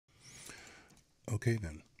Okay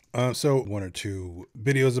then. So one or two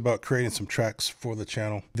videos about creating some tracks for the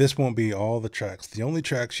channel. This won't be all the tracks, the only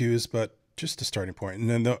tracks used, but just a starting point. And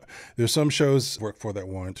then there's some shows I work for that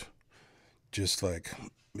want just like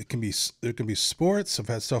there can be sports. I've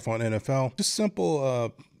had stuff on NFL, just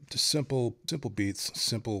simple beats,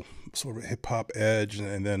 simple sort of hip hop edge,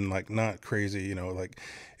 and then like not crazy, you know, like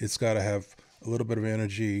it's got to have a little bit of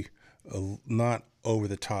energy, not over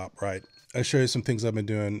the top, right? I show you some things I've been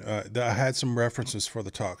doing. I had some references for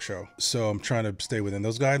the talk show, so I'm trying to stay within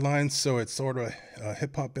those guidelines. So it's sort of a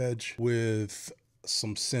hip hop edge with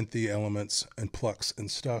some synthy elements and plucks and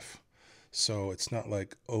stuff. So it's not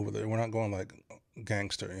like over there. We're not going like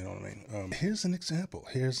gangster, you know what I mean? Here's an example.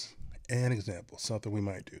 Something we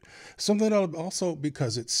might do. Something that also,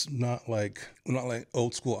 because it's not like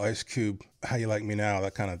old school Ice Cube, How You Like Me Now,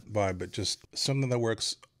 that kind of vibe, but just something that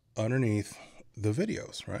works underneath the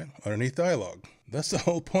videos, right? Underneath dialogue. That's the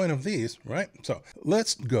whole point of these, right? So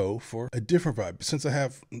let's go for a different vibe. Since I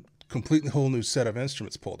have completely whole new set of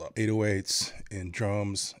instruments pulled up, 808s and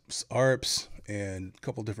drums, arps, and a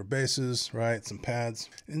couple different basses, right? Some pads.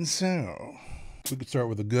 And so we could start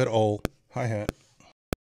with a good old hi-hat.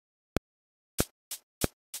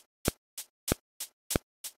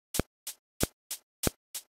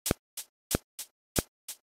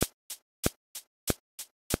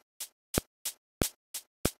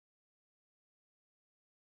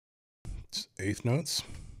 It's eighth notes,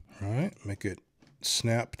 right? Make it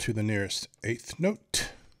snap to the nearest eighth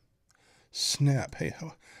note. Snap. Hey,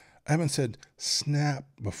 I haven't said snap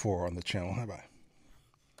before on the channel, have I?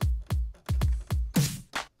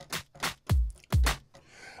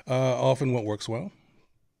 Often what works well,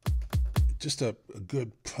 just a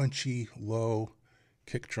good punchy low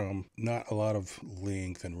kick drum, not a lot of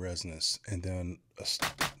length and resonance, and then a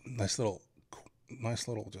nice little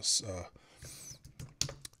just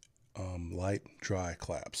light dry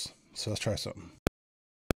claps. So let's try something.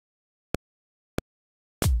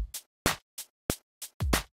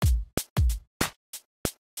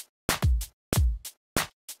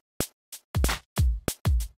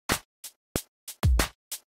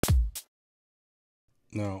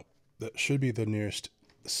 Now, that should be the nearest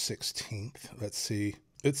 16th. Let's see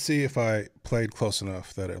if I played close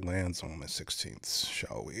enough that it lands on the 16th,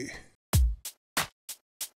 shall we?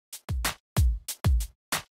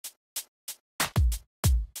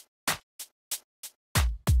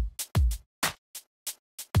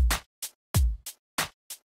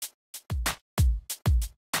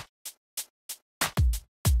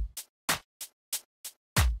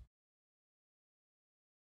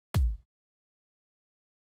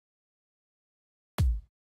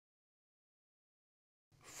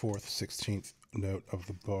 Fourth, 16th note of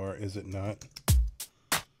the bar, is it not?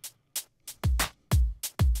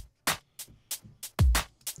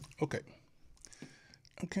 Okay.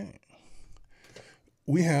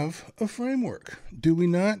 We have a framework, do we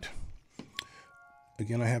not?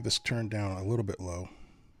 Again, I have this turned down a little bit low,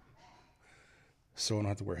 so I don't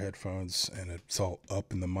have to wear headphones, and it's all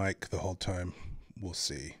up in the mic the whole time. We'll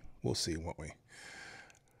see, won't we?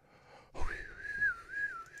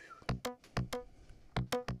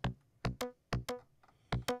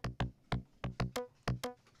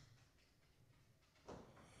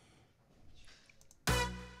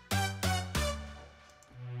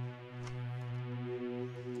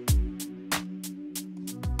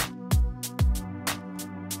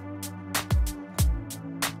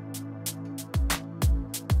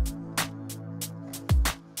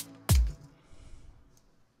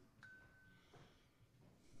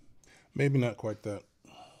 Maybe not quite that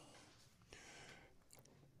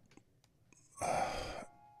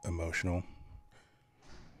emotional.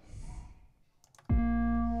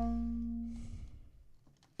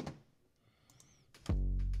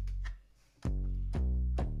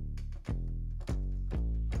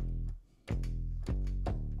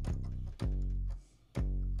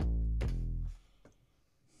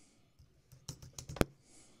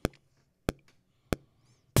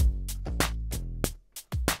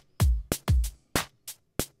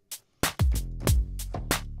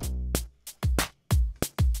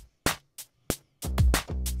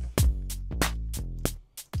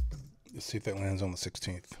 Let's see if that lands on the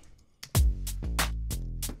 16th.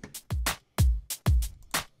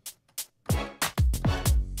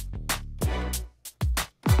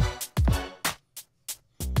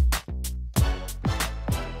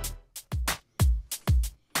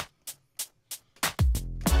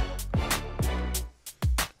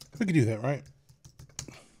 We could do that, right?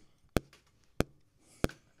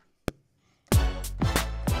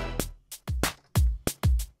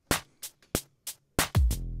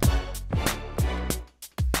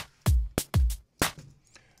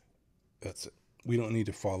 We don't need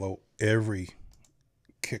to follow every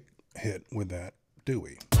kick hit with that, do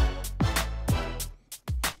we?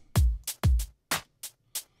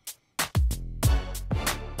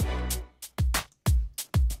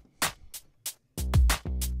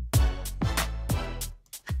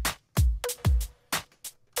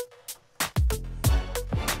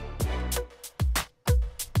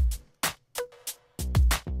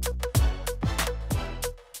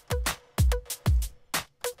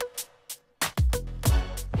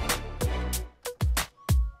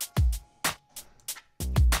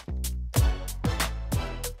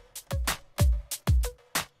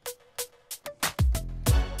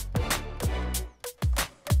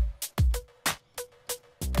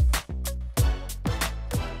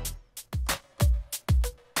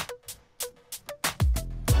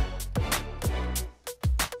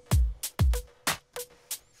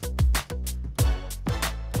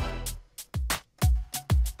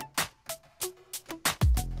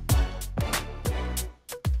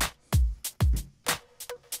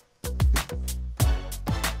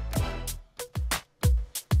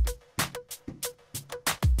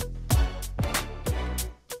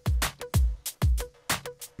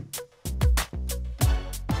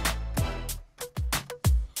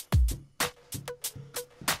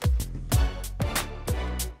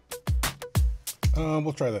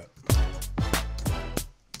 We'll try that.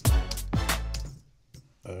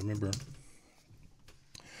 Remember,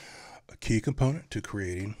 a key component to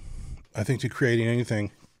creating, I think, to creating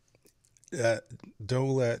anything, don't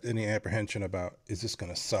let any apprehension about, is this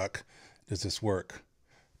going to suck? Does this work?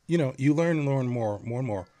 You know, you learn and learn more and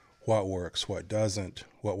more what works, what doesn't,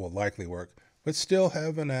 what will likely work, but still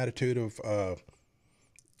have an attitude of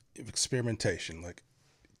experimentation. Like,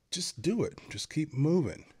 just do it. Just keep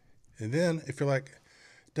moving. And then if you're like,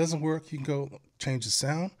 it doesn't work, you can go change the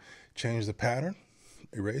sound, change the pattern,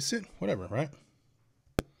 erase it, whatever, right?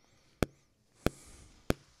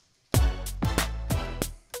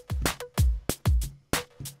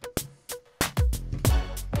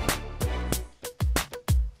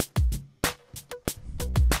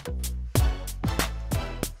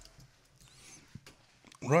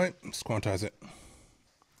 Right, let's quantize it.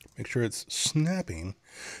 Make sure it's snapping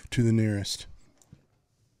to the nearest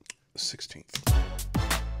 16th.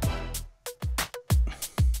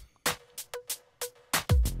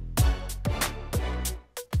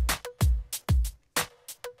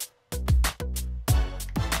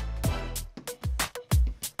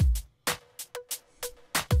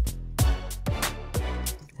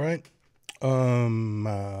 Right.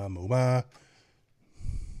 MOBA.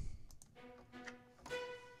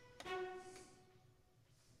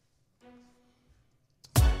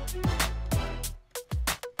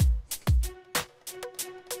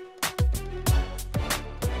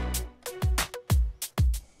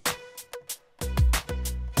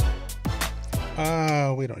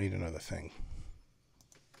 We don't need another thing.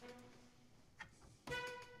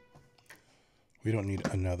 We don't need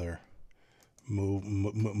another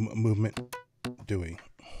movement, do we?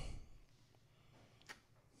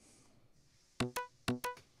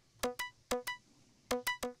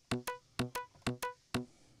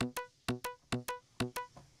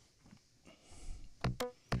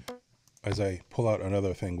 As I pull out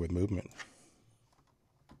another thing with movement.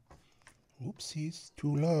 Oopsies,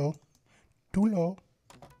 too low. Too low.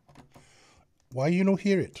 Why you don't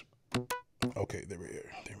hear it? Okay, there we are.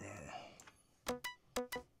 There we are.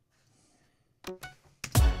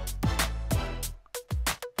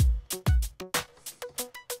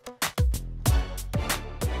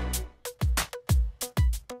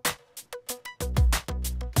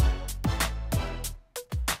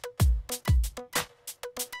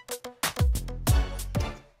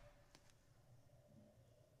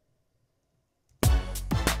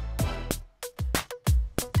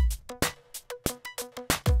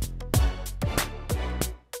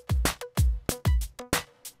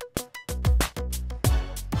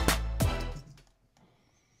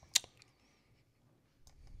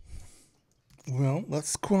 Well,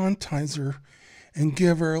 let's quantize her and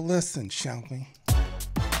give her a listen, shall we?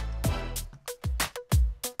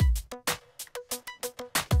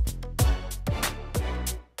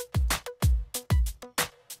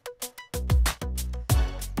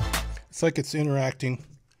 It's like it's interacting.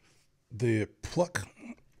 The pluck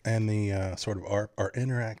and the sort of art are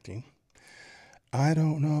interacting. I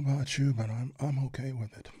don't know about you, but I'm okay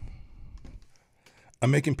with it. I'm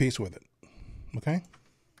making peace with it. Okay?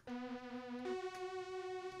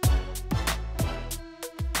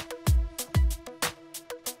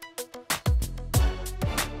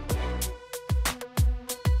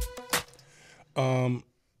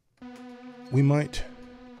 We might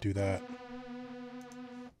do that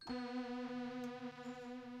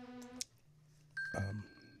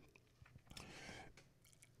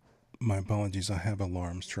My apologies, I have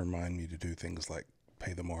alarms to remind me to do things like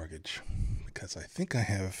pay the mortgage because I think I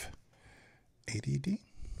have ADD.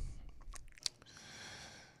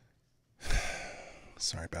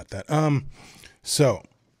 Sorry about that. So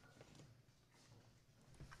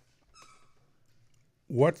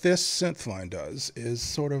what this synth line does is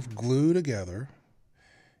sort of glue together.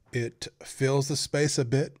 It fills the space a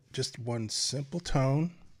bit, just one simple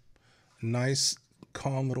tone, nice,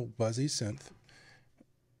 calm little buzzy synth.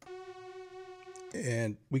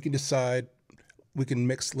 And we can decide, we can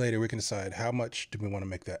mix later, we can decide how much do we want to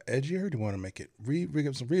make that edgier? Do we want to make it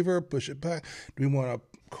give some reverb, push it back? Do we want to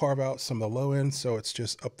carve out some of the low end so it's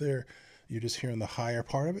just up there? You're just hearing the higher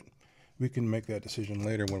part of it. We can make that decision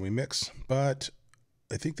later when we mix, but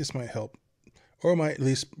I think this might help, or might at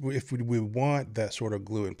least, if we want that sort of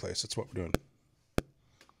glue in place, that's what we're doing.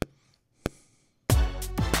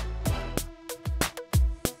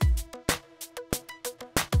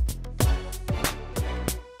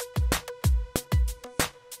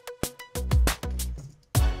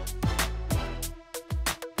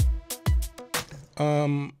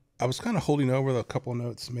 I was kind of holding over a couple of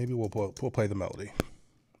notes. Maybe we'll play the melody,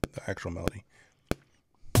 the actual melody.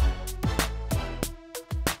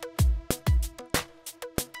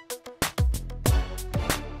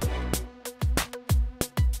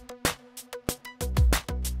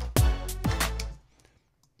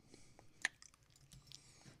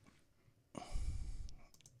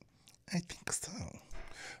 I think so.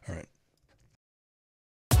 All right.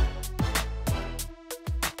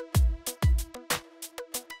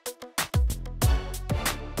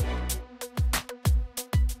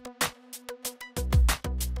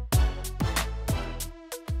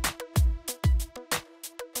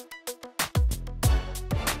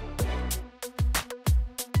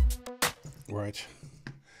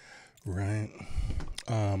 Right.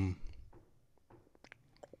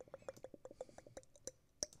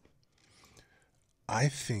 I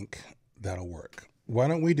think that'll work. Why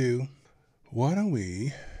don't we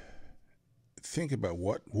think about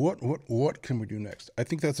what can we do next? I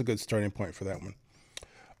think that's a good starting point for that one.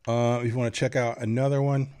 If you want to check out another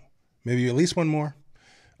one, maybe at least one more,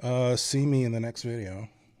 see me in the next video,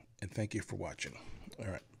 and thank you for watching. All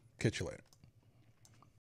right. Catch you later.